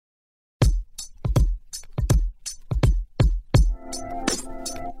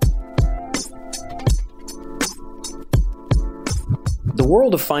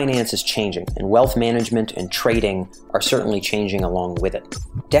world of finance is changing, and wealth management and trading are certainly changing along with it.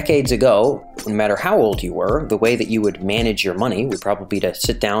 Decades ago, no matter how old you were, the way that you would manage your money would probably be to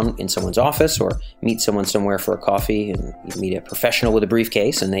sit down in someone's office or meet someone somewhere for a coffee, and you'd meet a professional with a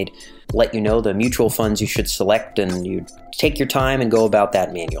briefcase, and they'd let you know the mutual funds you should select, and you'd take your time and go about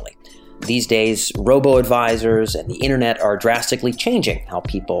that manually. These days, robo-advisors and the internet are drastically changing how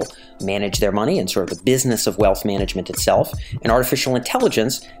people manage their money and sort of the business of wealth management itself. And artificial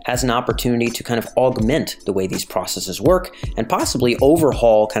intelligence has an opportunity to kind of augment the way these processes work and possibly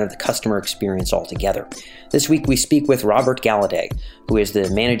overhaul kind of the customer experience altogether. This week, we speak with Robert Galladay, who is the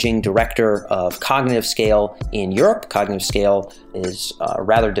managing director of Cognitive Scale in Europe. Cognitive Scale is a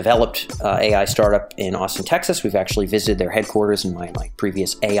rather developed AI startup in Austin, Texas. We've actually visited their headquarters in my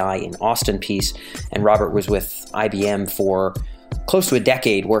previous AI in Austin piece. And Robert was with IBM for close to a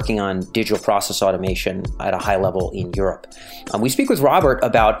decade working on digital process automation at a high level in Europe. We speak with Robert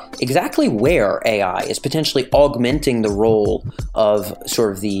about exactly where AI is potentially augmenting the role of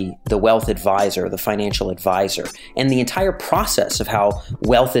sort of the wealth advisor, the financial advisor, and the entire process of how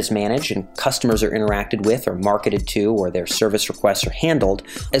wealth is managed and customers are interacted with or marketed to, or their service requests are handled,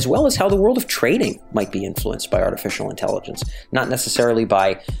 as well as how the world of trading might be influenced by artificial intelligence, not necessarily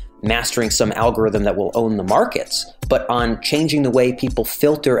by mastering some algorithm that will own the markets, but on changing the way people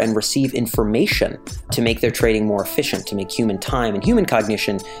filter and receive information to make their trading more efficient, to make human time and human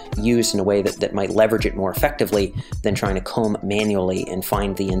cognition used in a way that might leverage it more effectively than trying to comb manually and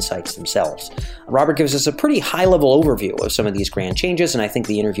find the insights themselves. Robert gives us a pretty high-level overview of some of these grand changes, and I think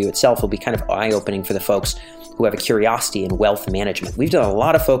the interview itself will be kind of eye-opening for the folks who have a curiosity in wealth management. We've done a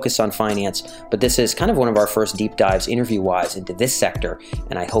lot of focus on finance, but this is kind of one of our first deep dives interview-wise into this sector,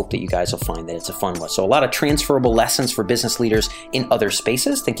 and I hope that you guys will find that it's a fun one. So a lot of transferable lessons for business leaders in other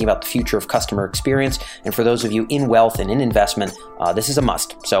spaces, thinking about the future of customer experience, and for those of you in wealth and in investment, this is a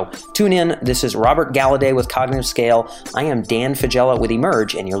must. So tune in. This is Robert Galladay with Cognitive Scale. I am Dan Fagella with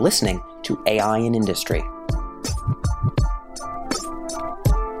Emerge, and you're listening to AI in Industry.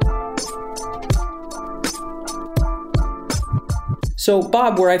 So,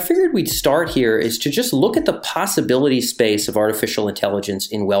 Bob, where I figured we'd start here is to just look at the possibility space of artificial intelligence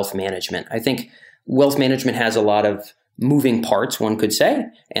in wealth management. I think wealth management has a lot of moving parts, one could say,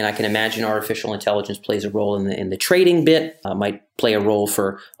 and I can imagine artificial intelligence plays a role in the trading bit, might play a role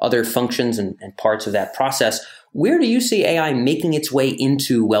for other functions and parts of that process. Where do you see AI making its way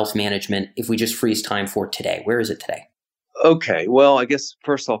into wealth management if we just freeze time for today? Where is it today? Okay, well, I guess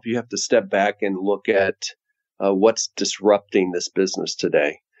first off, you have to step back and look at what's disrupting this business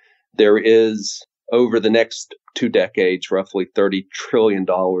today. There is, over the next 2 decades, roughly $30 trillion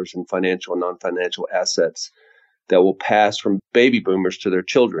in financial and non-financial assets that will pass from baby boomers to their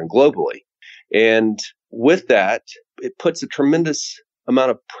children globally. And with that, it puts a tremendous amount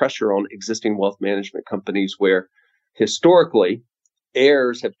of pressure on existing wealth management companies where historically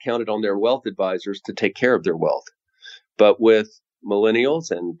heirs have counted on their wealth advisors to take care of their wealth. But with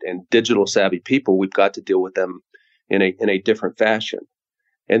millennials and digital savvy people, we've got to deal with them in a different fashion.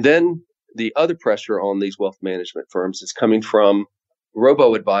 And then the other pressure on these wealth management firms is coming from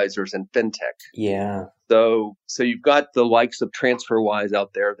robo-advisors and fintech. Yeah. So you've got the likes of TransferWise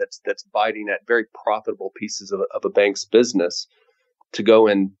out there that's biting at very profitable pieces of a bank's business to go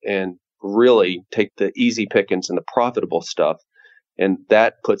and really take the easy pickings and the profitable stuff. And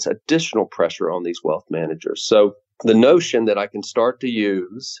that puts additional pressure on these wealth managers. So the notion that I can start to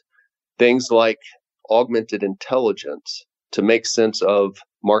use things like augmented intelligence to make sense of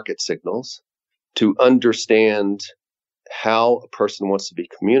market signals, to understand how a person wants to be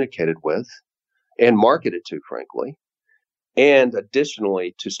communicated with and marketed to, frankly, and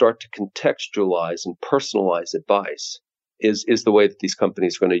additionally to start to contextualize and personalize advice is the way that these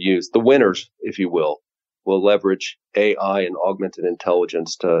companies are going to use. The winners, if you will leverage AI and augmented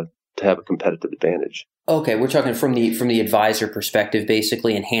intelligence to have a competitive advantage. Okay, we're talking from the advisor perspective,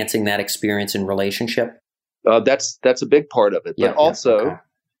 basically enhancing that experience and relationship. That's a big part of it. But also,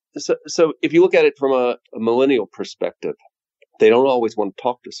 so if you look at it from a millennial perspective, they don't always want to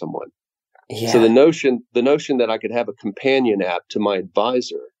talk to someone. Yeah. So the notion that I could have a companion app to my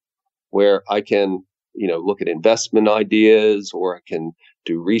advisor where I can, look at investment ideas or I can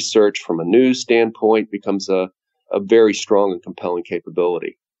do research from a news standpoint becomes a very strong and compelling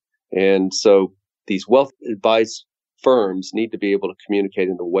capability. And so these wealth advice firms need to be able to communicate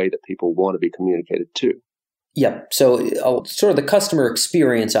in the way that people want to be communicated to. Yep. So sort of the customer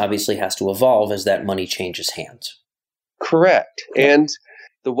experience obviously has to evolve as that money changes hands. Correct. And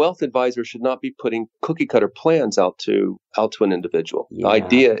the wealth advisor should not be putting cookie cutter plans out to an individual. Yeah. The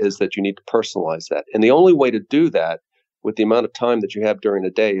idea is that you need to personalize that. And the only way to do that with the amount of time that you have during the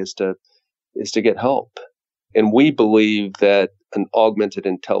day is to get help. And we believe that an augmented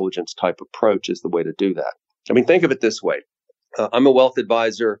intelligence type approach is the way to do that. I mean, think of it this way. I'm a wealth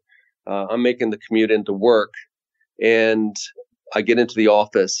advisor. I'm making the commute into work, and I get into the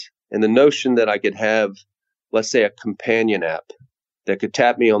office, and the notion that I could have, let's say, a companion app that could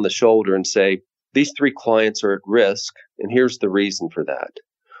tap me on the shoulder and say, these 3 clients are at risk, and here's the reason for that.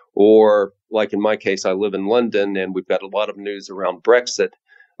 Or like in my case, I live in London, and we've got a lot of news around Brexit.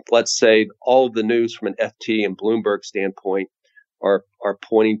 Let's say all of the news from an FT and Bloomberg standpoint are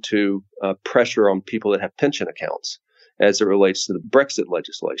pointing to pressure on people that have pension accounts as it relates to the Brexit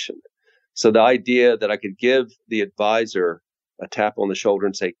legislation. So the idea that I could give the advisor a tap on the shoulder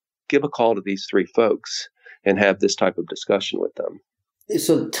and say, give a call to these 3 folks and have this type of discussion with them.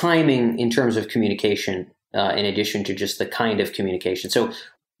 So timing in terms of communication, in addition to just the kind of communication. So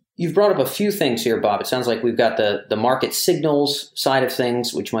you've brought up a few things here, Bob. It sounds like we've got the market signals side of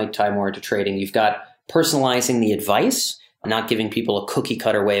things, which might tie more into trading. You've got personalizing the advice, not giving people a cookie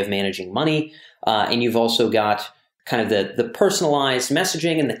cutter way of managing money. And you've also got kind of the personalized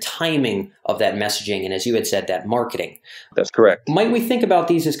messaging and the timing of that messaging. And as you had said, that marketing. That's correct. Might we think about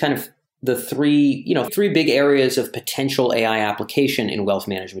these as kind of the three big areas of potential AI application in wealth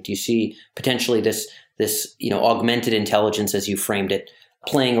management? Do you see potentially this augmented intelligence, as you framed it,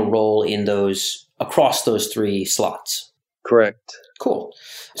 playing a role in those across those 3 slots? Correct. Cool.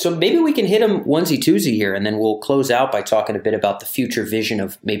 So maybe we can hit them onesie-twosie here, and then we'll close out by talking a bit about the future vision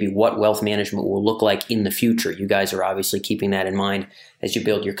of maybe what wealth management will look like in the future. You guys are obviously keeping that in mind as you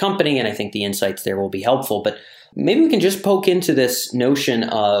build your company, and I think the insights there will be helpful. But maybe we can just poke into this notion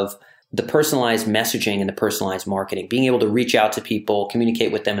of the personalized messaging and the personalized marketing, being able to reach out to people,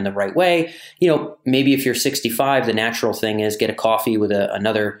 communicate with them in the right way. Maybe if you're 65, the natural thing is get a coffee with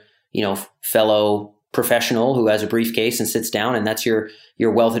another, fellow professional who has a briefcase and sits down, and that's your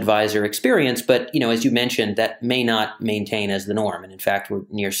wealth advisor experience. But, as you mentioned, that may not maintain as the norm. And in fact, we're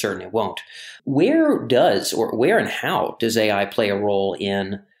near certain it won't. Where and how does AI play a role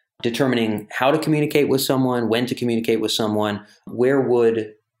in determining how to communicate with someone, when to communicate with someone? Where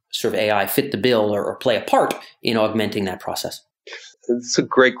would sort of AI fit the bill or play a part in augmenting that process? It's a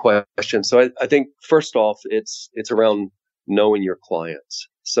great question. So I think first off, it's around knowing your clients.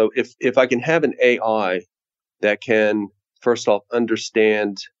 So if I can have an AI that can first off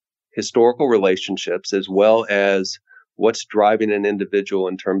understand historical relationships as well as what's driving an individual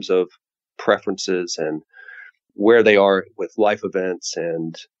in terms of preferences and where they are with life events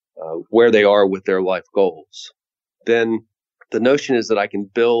and where they are with their life goals, then the notion is that I can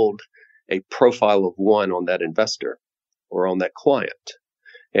build a profile of one on that investor or on that client.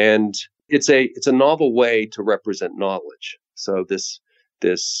 And it's a novel way to represent knowledge. So this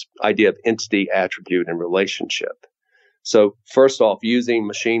idea of entity, attribute, and relationship. So first off, using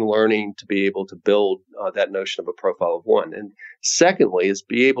machine learning to be able to build that notion of a profile of one. And secondly is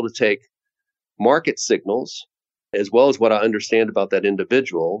be able to take market signals as well as what I understand about that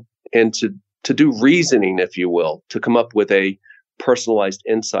individual and to do reasoning, if you will, to come up with a personalized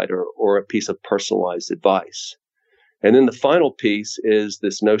insight or a piece of personalized advice. And then the final piece is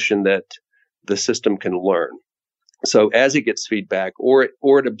this notion that the system can learn. So as it gets feedback or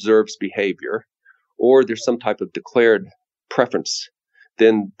it observes behavior or there's some type of declared preference,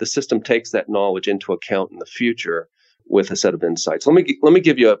 then the system takes that knowledge into account in the future with a set of insights. Let me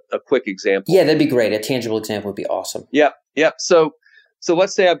give you a quick example. Yeah, that'd be great. A tangible example would be awesome. Yeah. So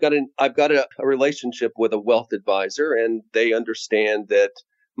let's say I've got a relationship with a wealth advisor, and they understand that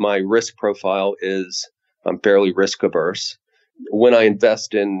my risk profile is I'm fairly risk averse. When I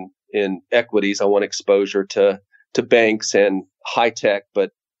invest in equities, I want exposure to banks and high tech,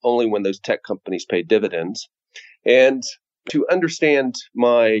 but only when those tech companies pay dividends. And to understand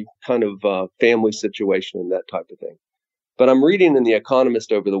my kind of family situation and that type of thing. But I'm reading in The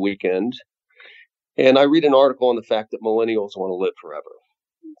Economist over the weekend, and I read an article on the fact that millennials want to live forever,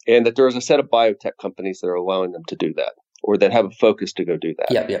 and that there's a set of biotech companies that are allowing them to do that, or that have a focus to go do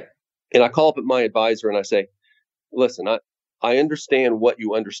that. Yep. And I call up at my advisor and I say, listen, I understand what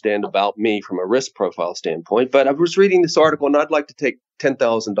you understand about me from a risk profile standpoint, but I was reading this article and I'd like to take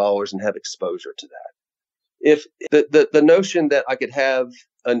 $10,000 and have exposure to that. If the notion that I could have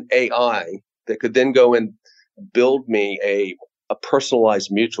an AI that could then go and build me a personalized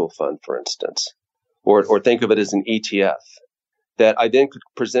mutual fund, for instance, or think of it as an ETF that I then could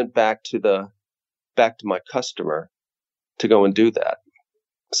present back to my customer to go and do that.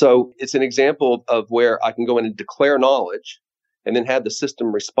 So it's an example of where I can go in and declare knowledge and then have the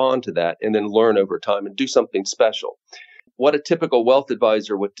system respond to that and then learn over time and do something special. What a typical wealth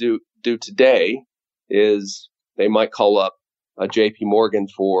advisor would do today is They might call up JP Morgan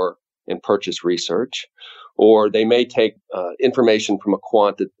and purchase research, or they may take information from a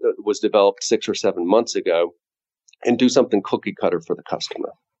quant that was developed 6 or 7 months ago and do something cookie cutter for the customer.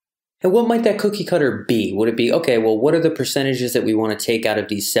 And what might that cookie cutter be? Would it be, okay, well, what are the percentages that we want to take out of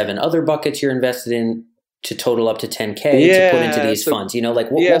these 7 other buckets you're invested in to total up to 10K to put into these funds?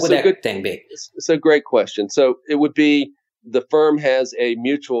 What would that thing be? It's a great question. So it would be, the firm has a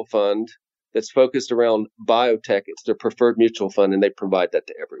mutual fund that's focused around biotech. It's their preferred mutual fund, and they provide that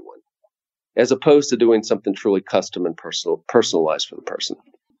to everyone, as opposed to doing something truly custom and personalized for the person.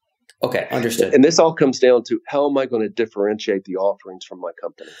 Okay, understood. And this all comes down to, how am I going to differentiate the offerings from my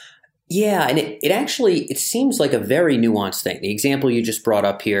company? Yeah, and it seems like a very nuanced thing. The example you just brought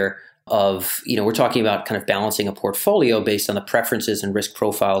up here of, we're talking about kind of balancing a portfolio based on the preferences and risk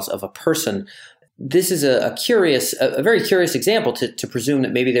profiles of a person. This is a very curious example to presume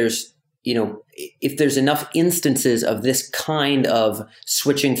that maybe there's, if there's enough instances of this kind of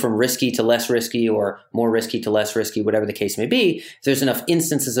switching from risky to less risky or more risky to less risky, whatever the case may be, if there's enough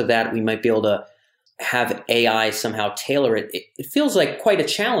instances of that, we might be able to have AI somehow tailor it. It feels like quite a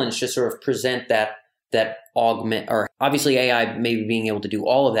challenge to sort of present that augment, or obviously AI maybe being able to do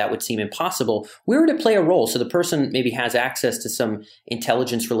all of that would seem impossible. Where would it play a role? So the person maybe has access to some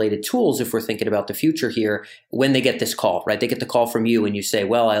intelligence related tools, if we're thinking about the future here, when they get this call, right? They get the call from you and you say,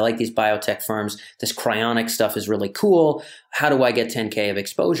 well, I like these biotech firms. This cryonic stuff is really cool. How do I get 10K of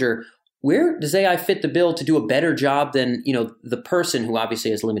exposure? Where does AI fit the bill to do a better job than, the person who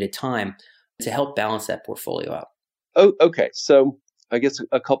obviously has limited time to help balance that portfolio out? Oh, okay. So I guess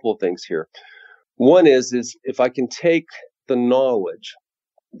a couple of things here. One is if I can take the knowledge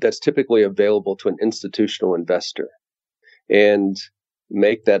that's typically available to an institutional investor and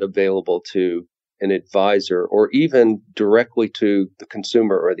make that available to an advisor, or even directly to the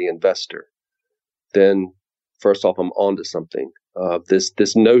consumer or the investor, then first off, I'm onto something.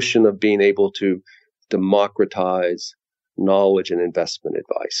 This notion of being able to democratize knowledge and investment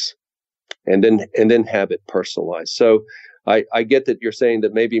advice, and then have it personalized. So I get that you're saying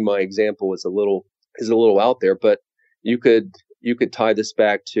that maybe my example is a little out there, but you could tie this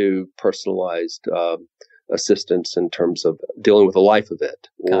back to personalized assistance in terms of dealing with a life event,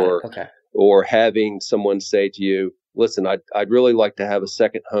 or having someone say to you, listen, I'd really like to have a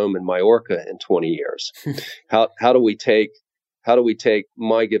second home in Majorca in 20 years. How do we take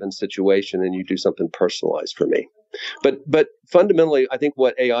my given situation and you do something personalized for me? But fundamentally, I think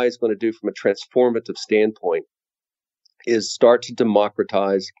what AI is going to do from a transformative standpoint is start to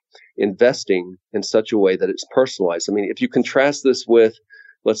democratize investing in such a way that it's personalized. I mean, if you contrast this with,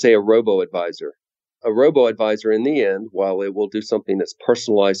 let's say, a robo-advisor in the end, while it will do something that's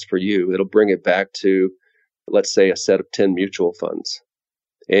personalized for you, it'll bring it back to, let's say, a set of 10 mutual funds.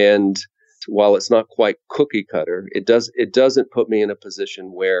 And while it's not quite cookie cutter, it doesn't put me in a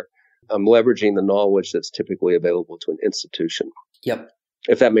position where I'm leveraging the knowledge that's typically available to an institution. Yep.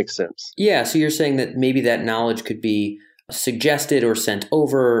 If that makes sense. Yeah. So you're saying that maybe that knowledge could be suggested or sent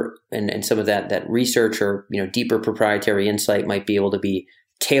over, and some of that research or deeper proprietary insight might be able to be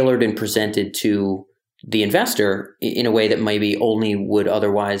tailored and presented to the investor in a way that maybe only would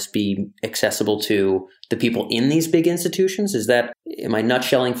otherwise be accessible to the people in these big institutions. Am I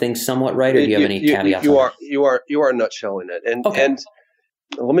nutshelling things somewhat right, or do you have any caveats? You are nutshelling it, and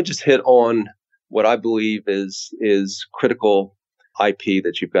let me just hit on what I believe is critical IP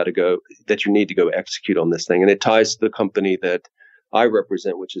that you need to go execute on this thing. And it ties to the company that I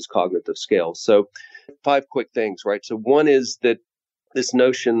represent, which is Cognitive Scale. So 5 quick things, right? So one is that this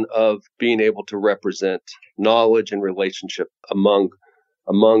notion of being able to represent knowledge and relationship among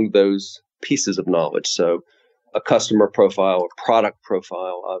those pieces of knowledge. So a customer profile, a product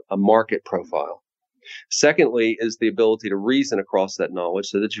profile, a market profile. Secondly is the ability to reason across that knowledge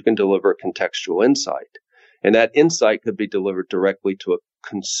so that you can deliver a contextual insight. And that insight could be delivered directly to a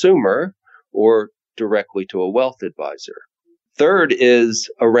consumer or directly to a wealth advisor. Third is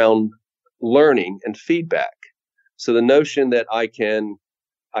around learning and feedback. So the notion that I can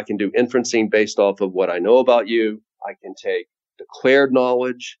do inferencing based off of what I know about you. I can take declared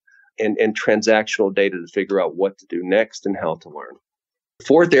knowledge and transactional data to figure out what to do next and how to learn.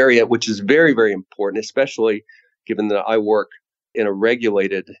 Fourth area, which is very, very important, especially given that I work in a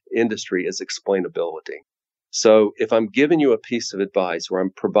regulated industry, is explainability. So if I'm giving you a piece of advice or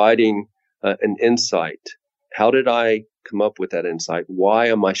I'm providing an insight, how did I come up with that insight? Why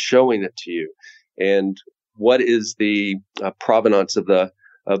am I showing it to you? And what is the provenance of the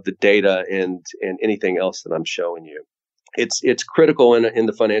data and anything else that I'm showing you? It's critical in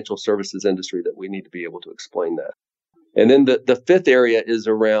the financial services industry that we need to be able to explain that. And then the fifth area is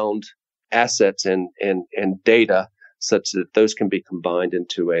around assets and data such that those can be combined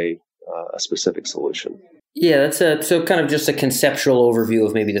into a specific solution. Yeah, so kind of just a conceptual overview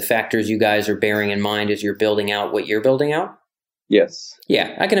of maybe the factors you guys are bearing in mind as you're building out what you're building out. Yes.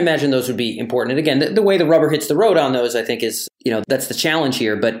 Yeah, I can imagine those would be important. And again, the way the rubber hits the road on those, I think is, that's the challenge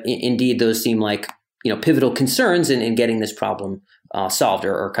here. But indeed, those seem like, pivotal concerns in getting this problem solved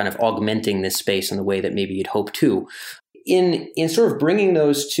or kind of augmenting this space in the way that maybe you'd hope to. In sort of bringing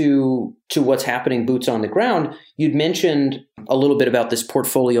those to what's happening boots on the ground, you'd mentioned a little bit about this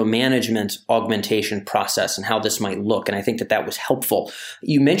portfolio management augmentation process and how this might look. And I think that was helpful.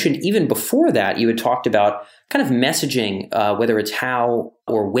 You mentioned even before that, you had talked about kind of messaging, whether it's how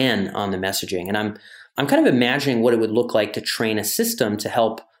or when on the messaging. And I'm kind of imagining what it would look like to train a system to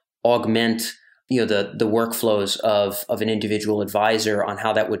help augment the workflows of an individual advisor on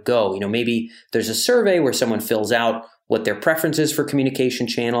how that would go. Maybe there's a survey where someone fills out what their preference is for communication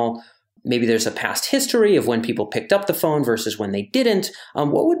channel. Maybe there's a past history of when people picked up the phone versus when they didn't.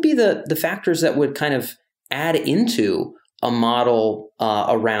 What would be the factors that would kind of add into a model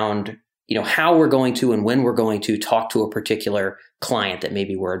around, how we're going to and when we're going to talk to a particular client that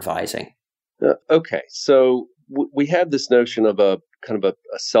maybe we're advising? Okay. So we have this notion of a kind of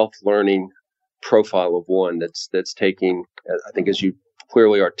a self-learning profile of one that's taking, I think, as you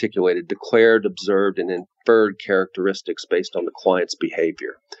clearly articulated, declared, observed, and inferred characteristics based on the client's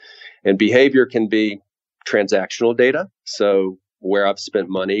behavior. And behavior can be transactional data, so where I've spent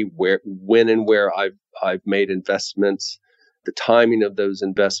money, when and where I've made investments, the timing of those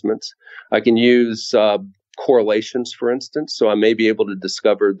investments. I can use correlations, for instance, so I may be able to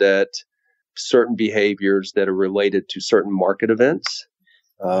discover that certain behaviors that are related to certain market events.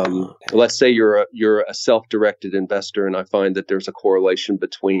 Let's say you're a self-directed investor, and I find that there's a correlation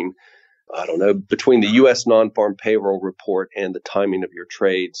between the U.S. non-farm payroll report and the timing of your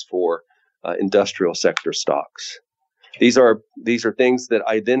trades for industrial sector stocks. These are things that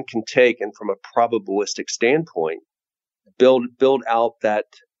I then can take and, from a probabilistic standpoint, build out that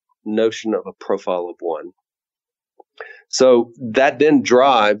notion of a profile of one. So that then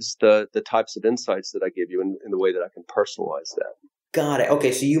drives the types of insights that I give you in the way that I can personalize that. Got it.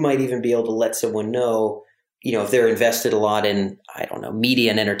 Okay, so you might even be able to let someone know, if they're invested a lot in,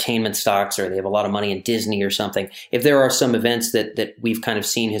 media and entertainment stocks, or they have a lot of money in Disney or something. If there are some events that we've kind of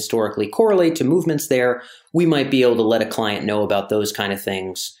seen historically correlate to movements there, we might be able to let a client know about those kind of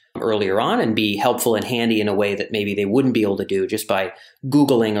things earlier on and be helpful and handy in a way that maybe they wouldn't be able to do just by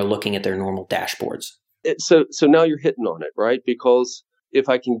Googling or looking at their normal dashboards. So now you're hitting on it, right? Because if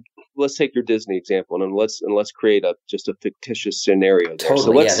I can, let's take your Disney example, and let's create just a fictitious scenario there.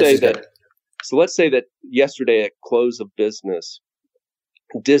 Totally. So let's say that yesterday at close of business,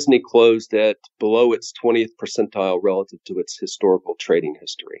 Disney closed at below its 20th percentile relative to its historical trading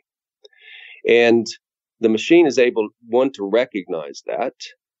history. And the machine is able, one, to recognize that,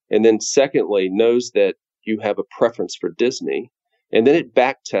 and then secondly, knows that you have a preference for Disney, and then it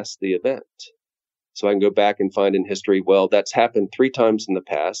back tests the event. So I can go back and find in history, well, that's happened 3 times in the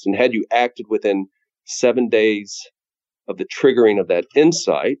past. And had you acted within 7 days of the triggering of that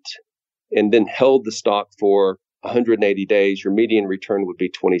insight and then held the stock for 180 days, your median return would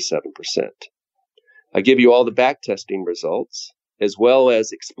be 27%. I give you all the back testing results, as well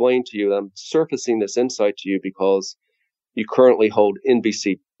as explain to you, I'm surfacing this insight to you because you currently hold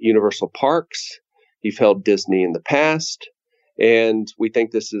NBC Universal Parks, you've held Disney in the past, and we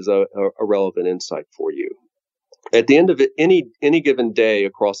think this is a relevant insight for you. At the end of it, any given day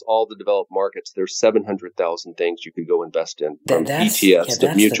across all the developed markets, there's 700,000 things you could go invest in, from ETFs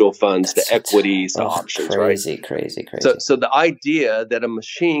to mutual funds to equities to options, crazy, right? Crazy. So the idea that a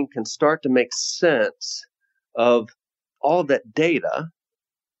machine can start to make sense of all of that data,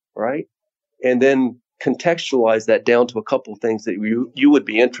 right, and then contextualize that down to a couple of things that you would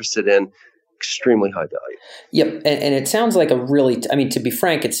be interested in, extremely high value. Yep. And it sounds like to be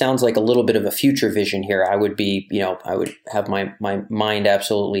frank, it sounds like a little bit of a future vision here. I would be, I would have my mind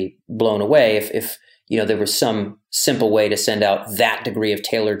absolutely blown away if there was some simple way to send out that degree of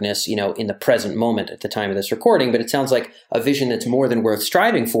tailoredness, in the present moment at the time of this recording. But it sounds like a vision that's more than worth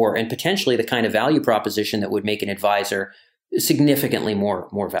striving for, and potentially the kind of value proposition that would make an advisor significantly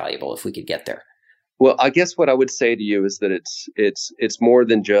more valuable if we could get there. Well, I guess what I would say to you is that it's more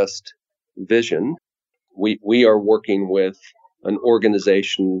than just vision. We are working with an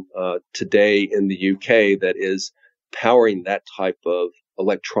organization today in the UK that is powering that type of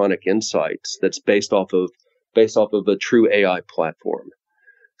electronic insights that's based off of a true AI platform.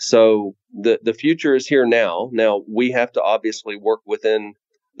 So the future is here now. Now we have to obviously work within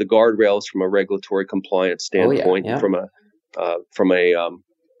the guardrails from a regulatory compliance standpoint, from a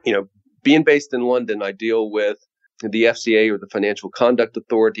being based in London, I deal with the FCA, or the Financial Conduct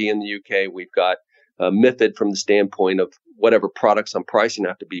Authority in the UK. We've got MiFID from the standpoint of whatever products I'm pricing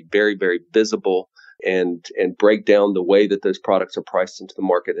have to be very, very visible and break down the way that those products are priced into the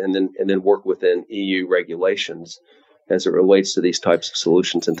market, and then work within EU regulations as it relates to these types of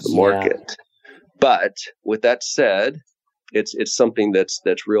solutions into the market. But with that said, it's something that's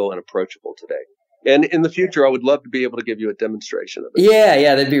real and approachable today. And in the future, I would love to be able to give you a demonstration of it.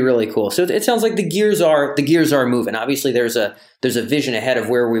 Yeah, that'd be really cool. So it sounds like the gears are moving. Obviously, there's a vision ahead of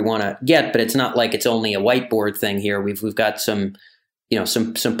where we want to get, but it's not like it's only a whiteboard thing here. We've got some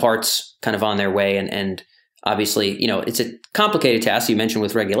parts kind of on their way, and obviously, it's a complicated task you mentioned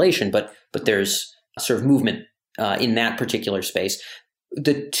with regulation, but there's sort of movement in that particular space.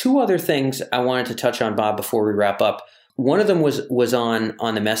 The two other things I wanted to touch on, Bob, before we wrap up. One of them was on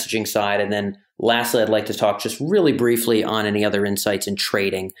the messaging side, and then lastly, I'd like to talk just really briefly on any other insights in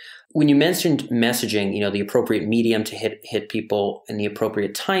trading. When you mentioned messaging, the appropriate medium to hit people and the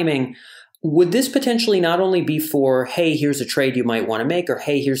appropriate timing, would this potentially not only be for, hey, here's a trade you might want to make, or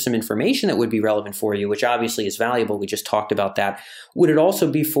hey, here's some information that would be relevant for you, which obviously is valuable. We just talked about that. Would it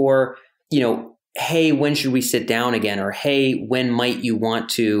also be for, hey, when should we sit down again? Or hey, when might you want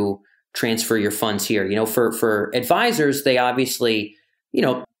to transfer your funds here? For advisors, they obviously,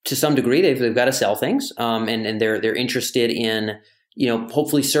 to some degree, they've got to sell things, and they're interested in,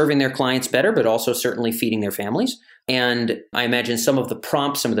 hopefully serving their clients better, but also certainly feeding their families. And I imagine some of the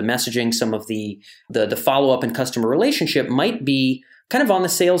prompts, some of the messaging, some of the follow-up and customer relationship might be kind of on the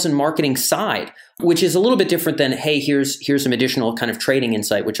sales and marketing side, which is a little bit different than, hey, here's some additional kind of trading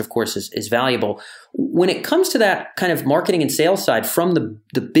insight, which of course is valuable. When it comes to that kind of marketing and sales side from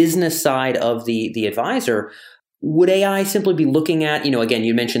the business side of the advisor, would AI simply be looking at, again,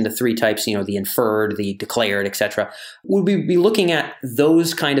 you mentioned the three types, the inferred, the declared, et cetera. Would we be looking at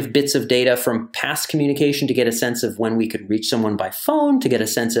those kind of bits of data from past communication to get a sense of when we could reach someone by phone, to get a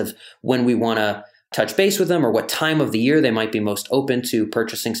sense of when we want to touch base with them, or what time of the year they might be most open to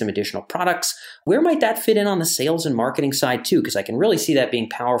purchasing some additional products? Where might that fit in on the sales and marketing side too? Because I can really see that being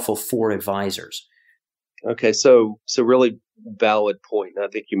powerful for advisors. Okay, so really valid point. I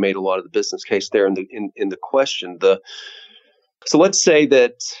think you made a lot of the business case there in the question. So let's say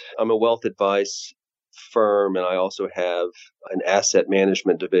that I'm a wealth advice firm, and I also have an asset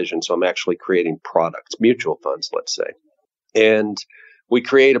management division. So I'm actually creating products, mutual funds, let's say, and we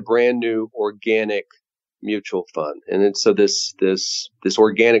create a brand new organic mutual fund. And then, so this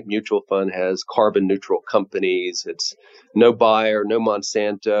organic mutual fund has carbon neutral companies. It's no Bayer, no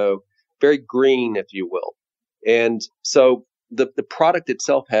Monsanto, very green, if you will. And so the product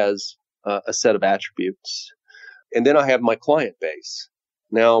itself has a set of attributes. And then I have my client base.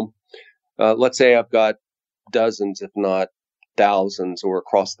 Now, let's say I've got dozens, if not thousands, or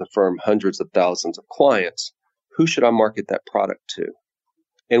across the firm, hundreds of thousands of clients. Who should I market that product to?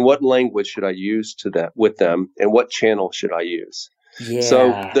 And what language should I use with them? And what channel should I use? Yeah.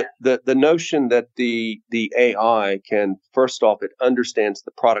 So the notion that the AI can, first off, it understands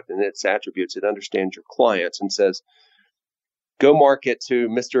the product and its attributes. It understands your clients and says, go market to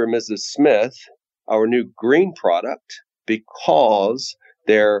Mr. and Mrs. Smith our new green product because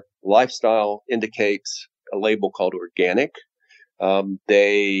their lifestyle indicates a label called organic.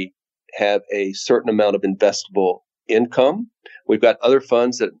 They have a certain amount of investable income. We've got other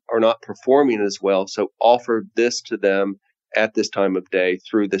funds that are not performing as well, so offer this to them at this time of day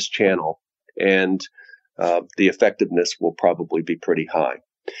through this channel, and the effectiveness will probably be pretty high.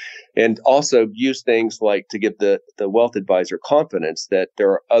 And also use things like to give the wealth advisor confidence that there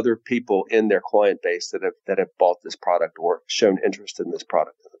are other people in their client base that have bought this product or shown interest in this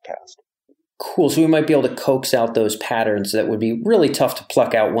product in the past. Cool. So we might be able to coax out those patterns that would be really tough to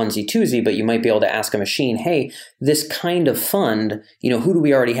pluck out onesie-twosie, but you might be able to ask a machine, hey, this kind of fund, who do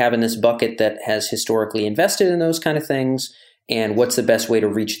we already have in this bucket that has historically invested in those kind of things? And what's the best way to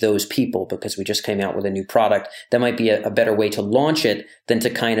reach those people? Because we just came out with a new product. That might be a better way to launch it than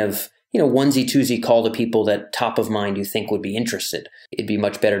to kind of, onesie-twosie call the people that top of mind you think would be interested. It'd be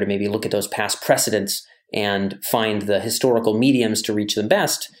much better to maybe look at those past precedents and find the historical mediums to reach them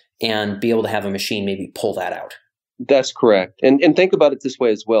best, and be able to have a machine maybe pull that out. That's correct. And think about it this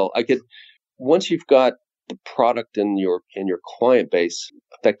way as well. Once you've got the product in your client base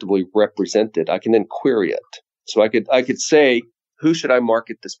effectively represented, I can then query it. So I could say, who should I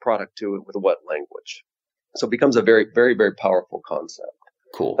market this product to with what language? So it becomes a very, very, very powerful concept.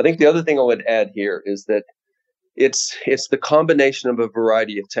 Cool. I think the other thing I would add here is that it's the combination of a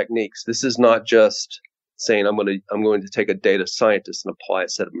variety of techniques. This is not just saying I'm going to take a data scientist and apply a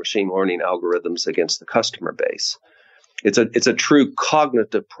set of machine learning algorithms against the customer base. It's a true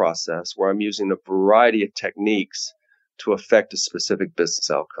cognitive process where I'm using a variety of techniques to affect a specific business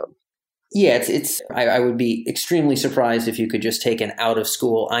outcome. Yeah, I would be extremely surprised if you could just take an out of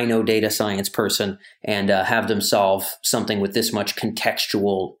school, I know data science person and have them solve something with this much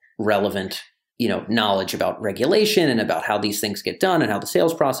contextual, relevant, knowledge about regulation and about how these things get done and how the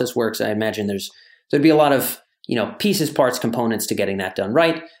sales process works. I imagine there'd be a lot of, pieces, parts, components to getting that done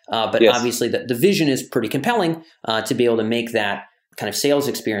right. But yes, obviously the vision is pretty compelling to be able to make that kind of sales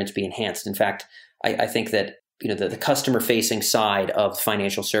experience be enhanced. In fact, I think that, the customer facing side of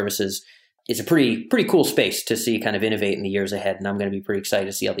financial services is a pretty cool space to see kind of innovate in the years ahead. And I'm going to be pretty excited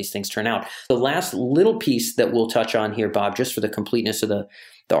to see how these things turn out. The last little piece that we'll touch on here, Bob, just for the completeness of the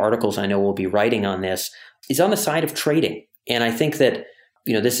articles I know we'll be writing on this, is on the side of trading. And I think that,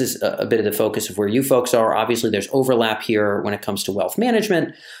 this is a bit of the focus of where you folks are. Obviously, there's overlap here when it comes to wealth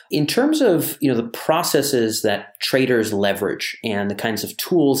management. In terms of, the processes that traders leverage and the kinds of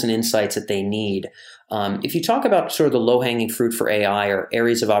tools and insights that they need, if you talk about sort of the low-hanging fruit for AI or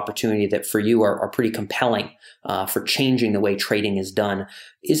areas of opportunity that for you are pretty compelling for changing the way trading is done,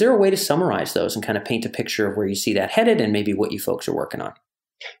 is there a way to summarize those and kind of paint a picture of where you see that headed and maybe what you folks are working on?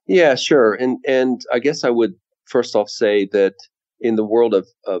 Yeah, sure. And I guess I would first off say that in the world of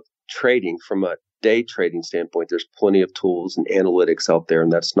trading, from a day trading standpoint, there's plenty of tools and analytics out there,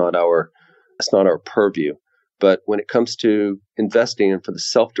 and that's not our purview. But when it comes to investing and for the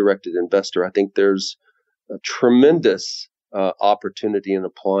self-directed investor, I think there's a tremendous opportunity in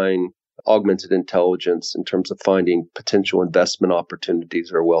applying augmented intelligence in terms of finding potential investment opportunities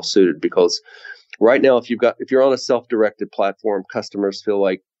that are well suited. Because right now, if you're on a self-directed platform, customers feel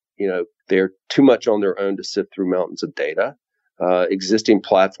like they're too much on their own to sift through mountains of data. Existing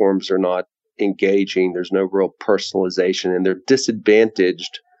platforms are not engaging. There's no real personalization, and they're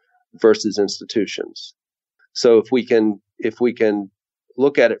disadvantaged versus institutions. So if we can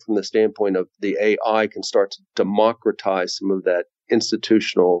look at it from the standpoint of the AI can start to democratize some of that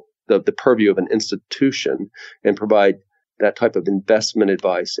institutional, the purview of an institution, and provide that type of investment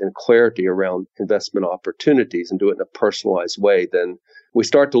advice and clarity around investment opportunities and do it in a personalized way, then we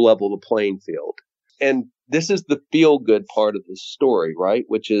start to level the playing field. And this is the feel-good part of the story, right?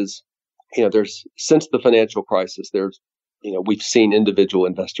 Which is, there's, since the financial crisis, we've seen individual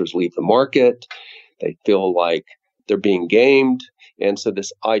investors leave the market. They feel like they're being gamed. And so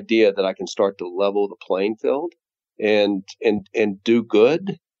this idea that I can start to level the playing field and do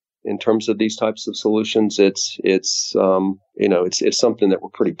good in terms of these types of solutions, it's something that we're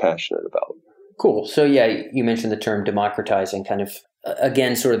pretty passionate about. Cool. So yeah, you mentioned the term democratizing, kind of,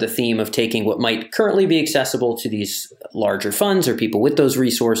 again, sort of the theme of taking what might currently be accessible to these larger funds or people with those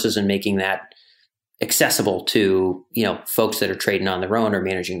resources and making that accessible to, folks that are trading on their own or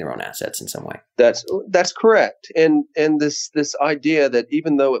managing their own assets in some way. That's correct. And this idea that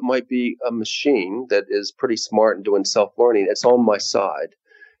even though it might be a machine that is pretty smart and doing self-learning, it's on my side.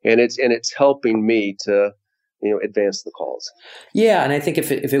 And it's helping me to, advance the cause. Yeah. And I think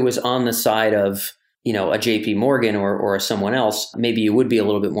if it was on the side of, a JP Morgan or someone else, maybe you would be a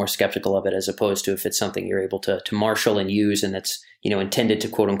little bit more skeptical of it, as opposed to if it's something you're able to marshal and use and that's, intended to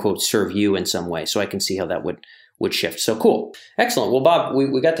quote unquote serve you in some way. So I can see how that would shift. So cool. Excellent. Well, Bob,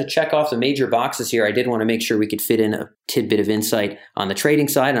 we got to check off the major boxes here. I did want to make sure we could fit in a tidbit of insight on the trading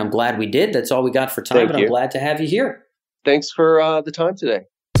side, and I'm glad we did. That's all we got for time, but I'm glad to have you here. Thanks for the time today.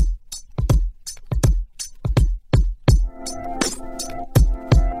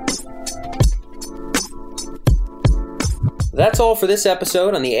 That's all for this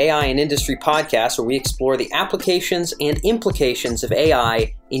episode on the AI and Industry podcast, where we explore the applications and implications of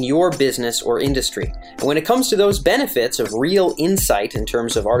AI in your business or industry. And when it comes to those benefits of real insight in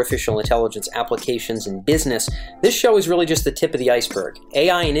terms of artificial intelligence applications in business, this show is really just the tip of the iceberg.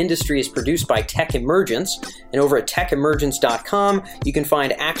 AI and Industry is produced by Tech Emergence, and over at techemergence.com, you can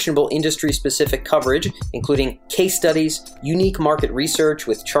find actionable industry-specific coverage, including case studies, unique market research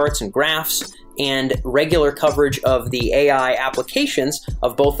with charts and graphs, and regular coverage of the AI applications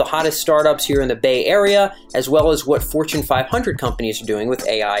of both the hottest startups here in the Bay Area, as well as what Fortune 500 companies are doing with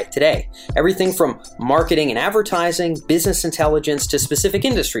AI today. Everything from marketing and advertising, business intelligence, to specific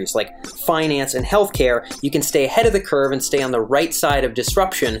industries like finance and healthcare. You can stay ahead of the curve and stay on the right side of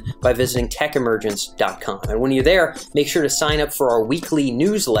disruption by visiting techemergence.com. And when you're there, make sure to sign up for our weekly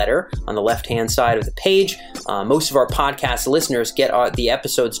newsletter on the left-hand side of the page. Most of our podcast listeners get the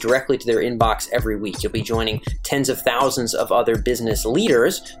episodes directly to their inbox every week. You'll be joining tens of thousands of other business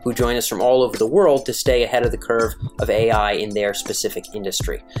leaders who join us from all over the world to stay ahead of the curve of AI in their specific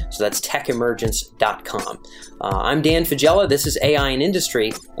industry. So that's techemergence.com. I'm Dan Faggella. This is AI and Industry,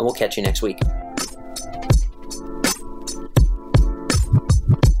 and we'll catch you next week.